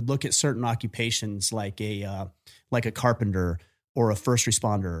example. We would look at certain occupations like a carpenter or a first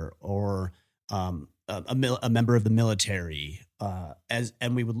responder or a member of the military,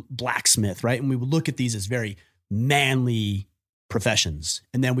 and we would blacksmith, right? And we would look at these as very manly professions.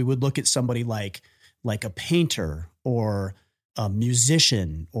 And then we would look at somebody like a painter or a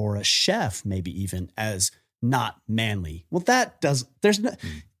musician or a chef, maybe even, as not manly. Well,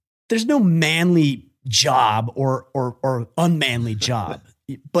 there's no manly job or unmanly job.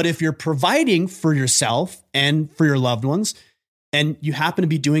 But if you're providing for yourself and for your loved ones, and you happen to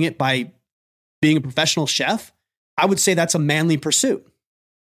be doing it by being a professional chef, I would say that's a manly pursuit.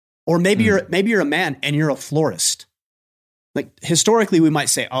 Or maybe you're a man and you're a florist. Like historically, we might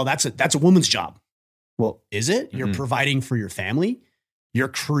say, oh, that's a woman's job. Well, is it? You're providing for your family. You're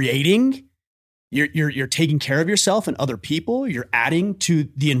creating. You're taking care of yourself and other people. You're adding to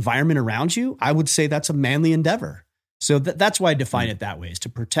the environment around you. I would say that's a manly endeavor. So that's why I define it that way: is to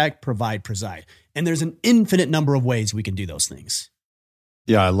protect, provide, preside. And there's an infinite number of ways we can do those things.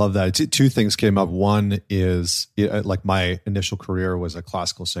 Yeah, I love that. Two things came up. One is like my initial career was a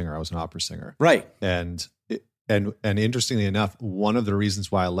classical singer. I was an opera singer, right? And interestingly enough, one of the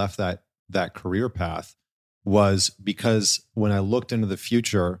reasons why I left that career path was because when I looked into the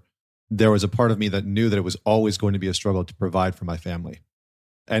future, there was a part of me that knew that it was always going to be a struggle to provide for my family.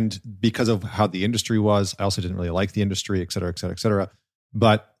 And because of how the industry was, I also didn't really like the industry, et cetera, et cetera, et cetera.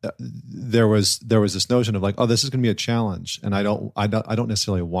 But there was this notion of like, oh, this is going to be a challenge. And I don't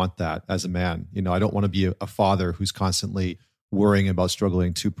necessarily want that as a man. I don't want to be a father who's constantly worrying about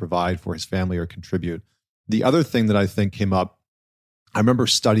struggling to provide for his family or contribute. The other thing that I think came up, I remember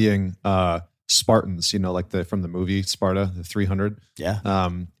studying Spartans, like from the movie Sparta, the 300. Yeah.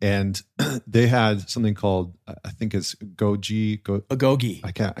 And they had something called, I think it's Agogi.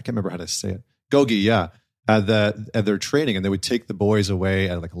 I can't remember how to say it. Gogi, yeah. At their training, and they would take the boys away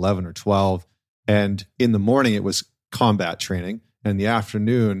at like 11 or 12. And in the morning, it was combat training. And in the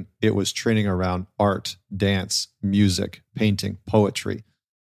afternoon, it was training around art, dance, music, painting, poetry.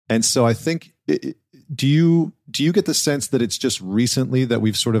 And so I think, do you get the sense that it's just recently that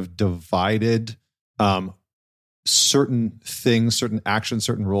we've sort of divided certain things, certain actions,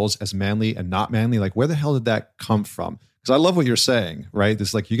 certain roles as manly and not manly? Like, where the hell did that come from? Because I love what you're saying, right?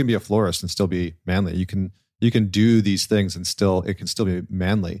 This, like, you can be a florist and still be manly. You can do these things and it can still be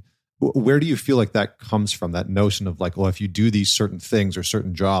manly. Where do you feel like that comes from? That notion of like, well, if you do these certain things or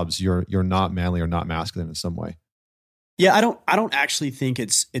certain jobs, you're not manly or not masculine in some way. Yeah, I don't actually think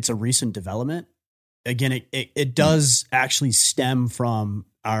it's a recent development. Again, it does actually stem from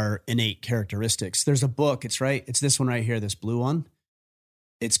our innate characteristics. There's a book. It's this one right here, this blue one.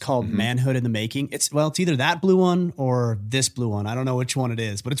 It's called Manhood in the Making. It's either that blue one or this blue one. I don't know which one it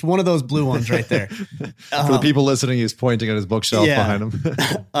is, but it's one of those blue ones right there. For the people listening, he's pointing at his bookshelf behind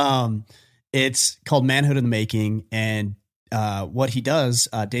him. It's called Manhood in the Making. And what he does,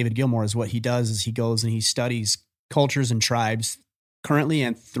 David Gilmour, is he goes and he studies cultures and tribes currently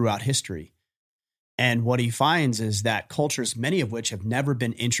and throughout history. And what he finds is that cultures, many of which have never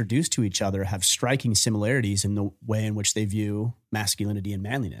been introduced to each other, have striking similarities in the way in which they view masculinity and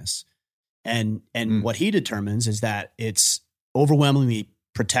manliness. And what he determines is that it's overwhelmingly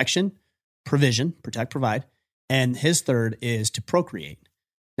protection, provision, protect, provide. And his third is to procreate.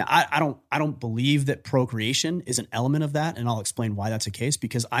 Now, I don't believe that procreation is an element of that. And I'll explain why that's the case,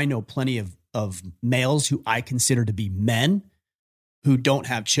 because I know plenty of males who I consider to be men who don't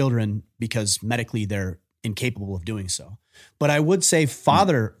have children because medically they're incapable of doing so. But I would say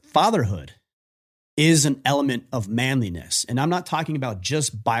fatherhood is an element of manliness. And I'm not talking about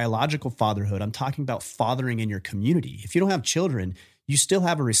just biological fatherhood. I'm talking about fathering in your community. If you don't have children, you still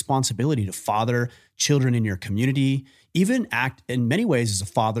have a responsibility to father children in your community, even act in many ways as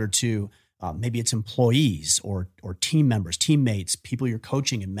a father to maybe it's employees or team members, teammates, people you're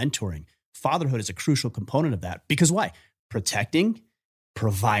coaching and mentoring. Fatherhood is a crucial component of that. Because why? Protecting,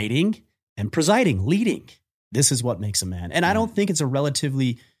 providing, and presiding, leading. This is what makes a man. And I don't think it's a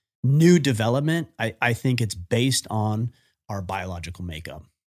relatively new development. I think it's based on our biological makeup.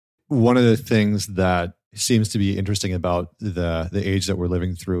 One of the things that seems to be interesting about the age that we're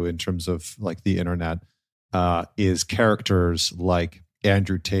living through in terms of like the internet is characters like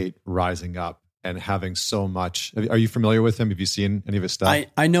Andrew Tate rising up and having so much. Are you familiar with him? Have you seen any of his stuff?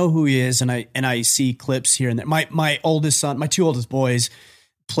 I know who he is, and I see clips here and there. My oldest son, my two oldest boys,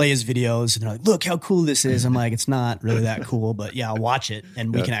 play his videos, and they're like, "Look how cool this is." I'm like, "It's not really that cool, but yeah, I'll watch it,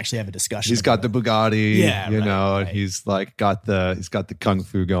 and we can actually have a discussion." He's got the Bugatti, and right. he's like got the kung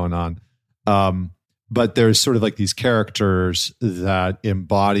fu going on. But there's sort of like these characters that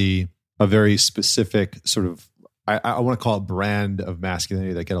embody a very specific sort of, I want to call it brand of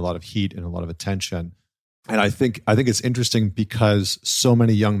masculinity that get a lot of heat and a lot of attention. And I think it's interesting because so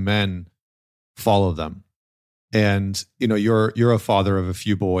many young men follow them. And you're a father of a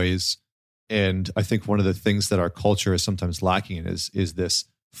few boys, and I think one of the things that our culture is sometimes lacking in is this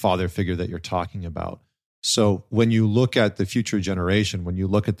father figure that you're talking about. So when you look at the future generation, when you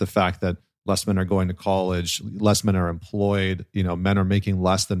look at the fact that less men are going to college, less men are employed, men are making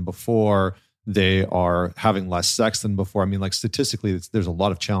less than before, they are having less sex than before. I mean, like statistically, there's a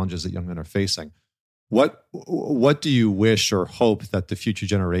lot of challenges that young men are facing. What do you wish or hope that the future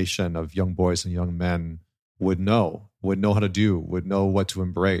generation of young boys and young men would know how to do, would know what to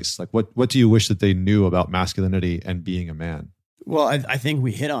embrace? Like, what do you wish that they knew about masculinity and being a man? Well, I think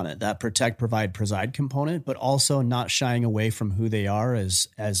we hit on it, that protect, provide, preside component, but also not shying away from who they are as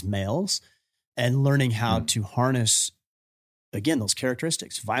males and learning how to harness, again, those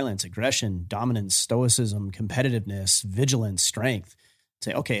characteristics: violence, aggression, dominance, stoicism, competitiveness, vigilance, strength.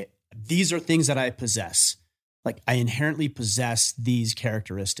 Say, okay, these are things that I possess. Like, I inherently possess these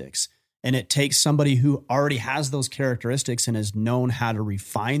characteristics. And it takes somebody who already has those characteristics and has known how to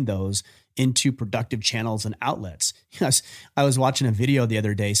refine those into productive channels and outlets. Yes, I was watching a video the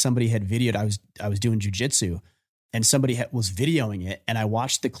other day. Somebody had videoed, I was doing jujitsu, and somebody was videoing it. And I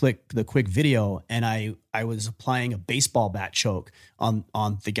watched the quick video, and I was applying a baseball bat choke on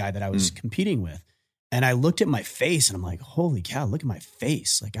the guy that I was competing with. And I looked at my face, and I'm like, holy cow, look at my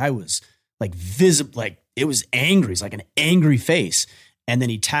face. Like, I was like visible, like it was angry. It's like an angry face. And then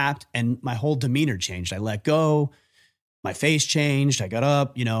he tapped, and my whole demeanor changed. I let go. My face changed. I got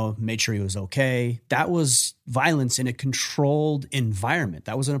up, made sure he was okay. That was violence in a controlled environment.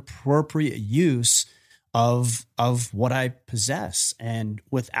 That was an appropriate use of what I possess. And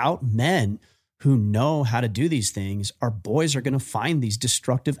without men who know how to do these things, our boys are going to find these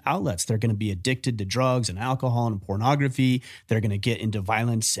destructive outlets. They're going to be addicted to drugs and alcohol and pornography. They're going to get into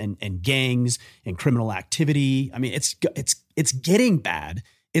violence and gangs and criminal activity. I mean, it's getting bad.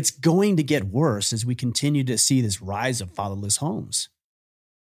 It's going to get worse as we continue to see this rise of fatherless homes.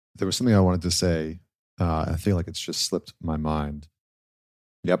 There was something I wanted to say. I feel like it's just slipped my mind.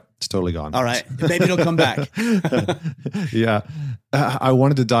 Yep, it's totally gone. All right, maybe it'll come back. Yeah, I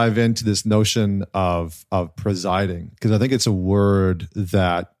wanted to dive into this notion of presiding, because I think it's a word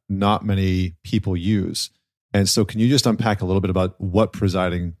that not many people use. And so can you just unpack a little bit about what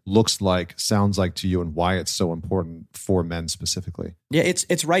presiding looks like, sounds like to you, and why it's so important for men specifically? Yeah,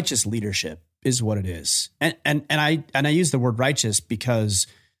 it's righteous leadership is what it is. And I use the word righteous because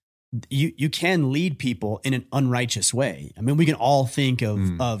you can lead people in an unrighteous way. I mean, we can all think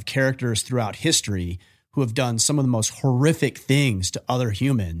of characters throughout history who have done some of the most horrific things to other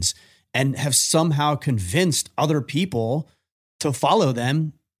humans and have somehow convinced other people to follow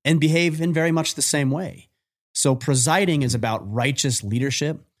them and behave in very much the same way. So presiding is about righteous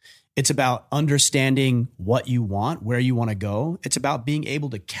leadership. It's about understanding what you want, where you want to go. It's about being able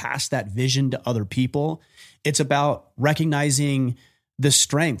to cast that vision to other people. It's about recognizing the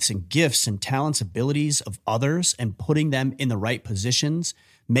strengths and gifts and talents, abilities of others and putting them in the right positions,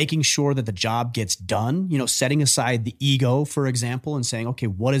 making sure that the job gets done, setting aside the ego, for example, and saying, okay,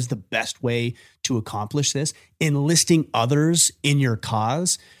 what is the best way to accomplish this? Enlisting others in your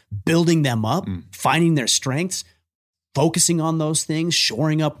cause, building them up, finding their strengths, focusing on those things,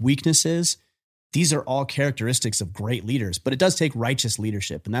 shoring up weaknesses. These are all characteristics of great leaders, but it does take righteous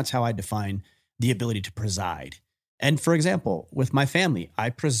leadership. And that's how I define the ability to preside. And for example, with my family,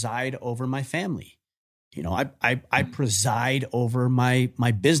 I preside over my family. I preside over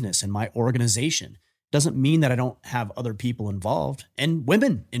my business and my organization. Doesn't mean that I don't have other people involved and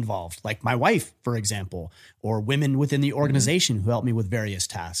women involved, like my wife, for example, or women within the organization who help me with various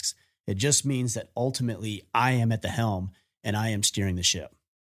tasks. It just means that ultimately I am at the helm and I am steering the ship.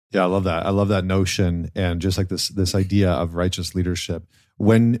 Yeah, I love that. I love that notion, and just like this idea of righteous leadership.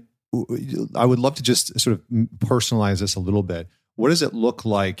 When I would love to just sort of personalize this a little bit. What does it look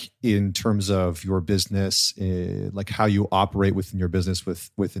like in terms of your business, like how you operate within your business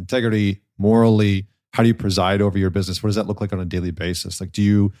with integrity, morally? How do you preside over your business? What does that look like on a daily basis? Like,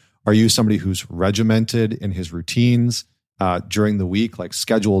 are you somebody who's regimented in his routines during the week, like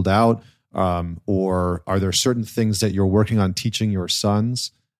scheduled out? Or are there certain things that you're working on teaching your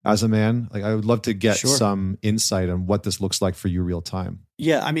sons as a man? Like, I would love to get some insight on what this looks like for you real time.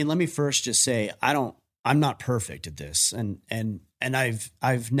 Yeah. I mean, let me first just say, I'm not perfect at this. And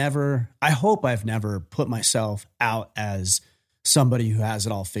I've never put myself out as somebody who has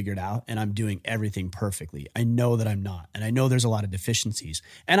it all figured out and I'm doing everything perfectly. I know that I'm not. And I know there's a lot of deficiencies.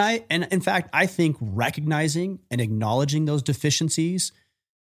 And in fact, I think recognizing and acknowledging those deficiencies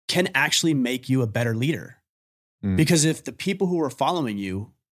can actually make you a better leader. Because if the people who are following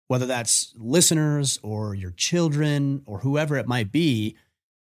you, whether that's listeners or your children or whoever it might be,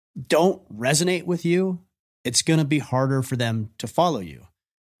 don't resonate with you, it's going to be harder for them to follow you.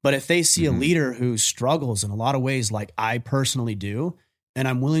 But if they see a leader who struggles in a lot of ways, like I personally do, and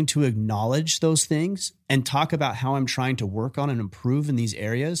I'm willing to acknowledge those things and talk about how I'm trying to work on and improve in these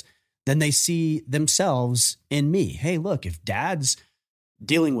areas, then they see themselves in me. Hey, look, if dad's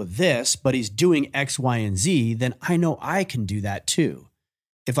dealing with this, but he's doing X, Y, and Z, then I know I can do that too.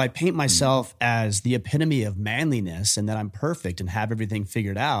 If I paint myself as the epitome of manliness and that I'm perfect and have everything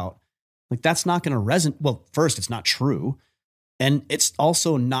figured out, like that's not going to resonate. Well, first, it's not true. And it's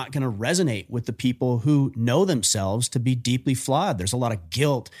also not going to resonate with the people who know themselves to be deeply flawed. There's a lot of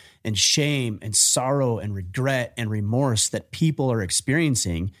guilt and shame and sorrow and regret and remorse that people are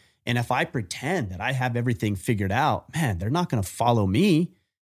experiencing. And if I pretend that I have everything figured out, man, they're not going to follow me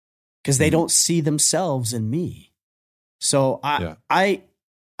because they don't see themselves in me. So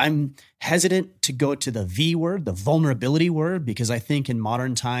I'm hesitant to go to the V word, the vulnerability word, because I think in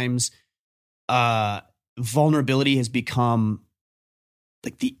modern times, vulnerability has become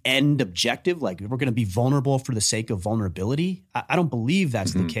like the end objective. Like we're going to be vulnerable for the sake of vulnerability. I don't believe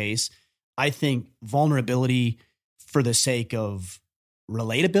that's the case. I think vulnerability for the sake of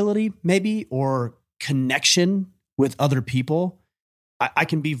relatability, maybe, or connection with other people. I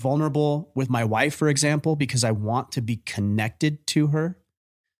can be vulnerable with my wife, for example, because I want to be connected to her.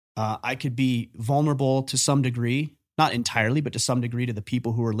 I could be vulnerable to some degree, not entirely, but to some degree to the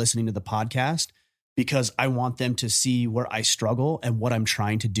people who are listening to the podcast. because I want them to see where I struggle and what I'm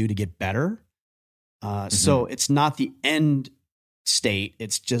trying to do to get better. So it's not the end state.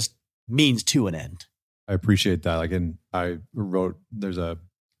 It's just means to an end. I appreciate that. There's a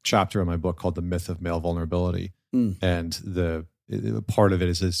chapter in my book called The Myth of Male Vulnerability. And part of it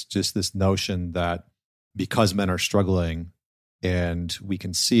is just this notion that because men are struggling and we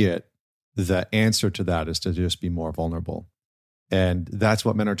can see it, the answer to that is to just be more vulnerable. And that's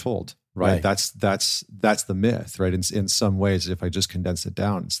what men are told, right? That's the myth, right? In some ways, if I just condense it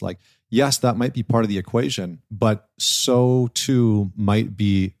down, it's like, yes, that might be part of the equation, but so too might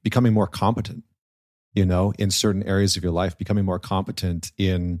be becoming more competent, in certain areas of your life, becoming more competent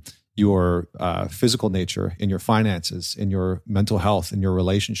in your physical nature, in your finances, in your mental health, in your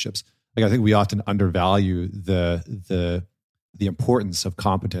relationships. Like, I think we often undervalue the importance of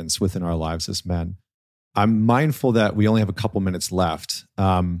competence within our lives as men. I'm mindful that we only have a couple minutes left.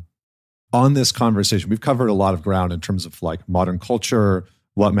 On this conversation, we've covered a lot of ground in terms of like modern culture,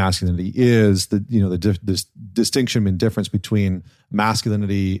 what masculinity is, the distinction and difference between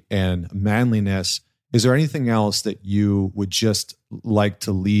masculinity and manliness. Is there anything else that you would just like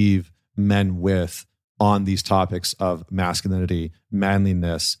to leave men with on these topics of masculinity,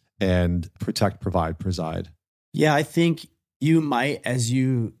 manliness, and protect, provide, preside? Yeah, I think you might, as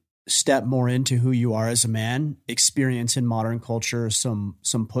you step more into who you are as a man, experience in modern culture some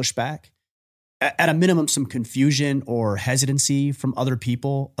pushback. At a minimum, some confusion or hesitancy from other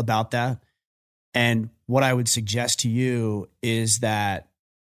people about that. And what I would suggest to you is that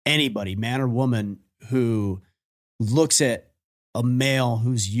anybody, man or woman, who looks at a male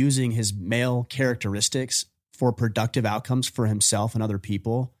who's using his male characteristics for productive outcomes for himself and other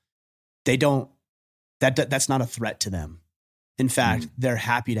people, that's not a threat to them. In fact, they're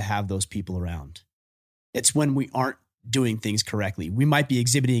happy to have those people around. It's when we aren't doing things correctly. We might be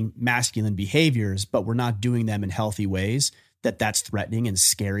exhibiting masculine behaviors, but we're not doing them in healthy ways, that's threatening and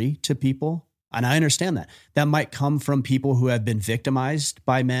scary to people. And I understand that. That might come from people who have been victimized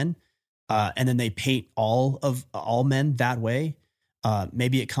by men. And then they paint all men that way.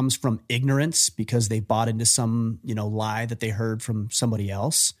 Maybe it comes from ignorance because they bought into some, lie that they heard from somebody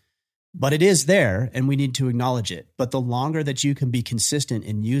else. But it is there, and we need to acknowledge it. But the longer that you can be consistent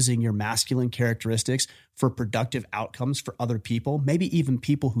in using your masculine characteristics for productive outcomes for other people, maybe even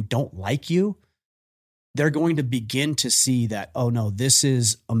people who don't like you, they're going to begin to see that, oh no, this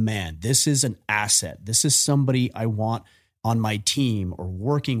is a man. This is an asset. This is somebody I want on my team or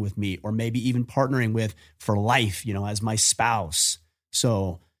working with me, or maybe even partnering with for life, as my spouse.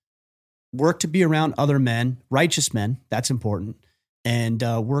 So work to be around other men, righteous men. That's important. And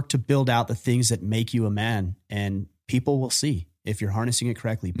work to build out the things that make you a man. And people will see. If you're harnessing it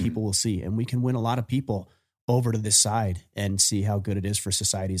correctly, people will see. And we can win a lot of people over to this side and see how good it is for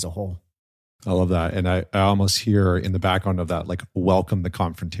society as a whole. I love that. And I almost hear in the background of that, like, welcome the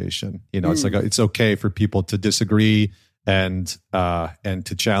confrontation. It's like, it's okay for people to disagree and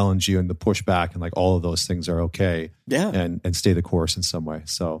to challenge you and to push back, and like all of those things are okay. Yeah. And stay the course in some way.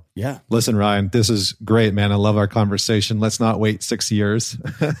 So yeah. Listen, Ryan, this is great, man. I love our conversation. Let's not wait 6 years.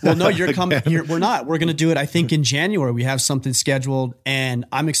 Well, no, you're coming. We're not. We're going to do it. I think in January we have something scheduled, and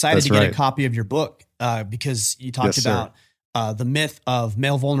I'm excited to get a copy of your book because you talked about the myth of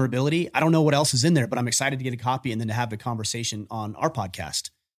male vulnerability. I don't know what else is in there, but I'm excited to get a copy and then to have the conversation on our podcast.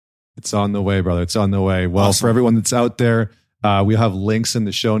 It's on the way, brother. It's on the way. Well, Awesome. For everyone that's out there, we have links in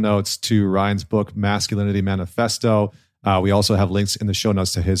the show notes to Ryan's book, Masculinity Manifesto. We also have links in the show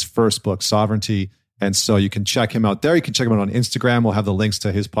notes to his first book, Sovereignty. And so you can check him out there. You can check him out on Instagram. We'll have the links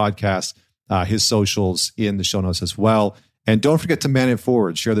to his podcast, his socials in the show notes as well. And don't forget to man it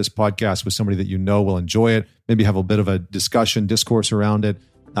forward. Share this podcast with somebody that you know will enjoy it. Maybe have a bit of a discussion, discourse around it.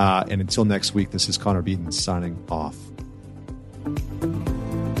 And until next week, this is Connor Beaton signing off.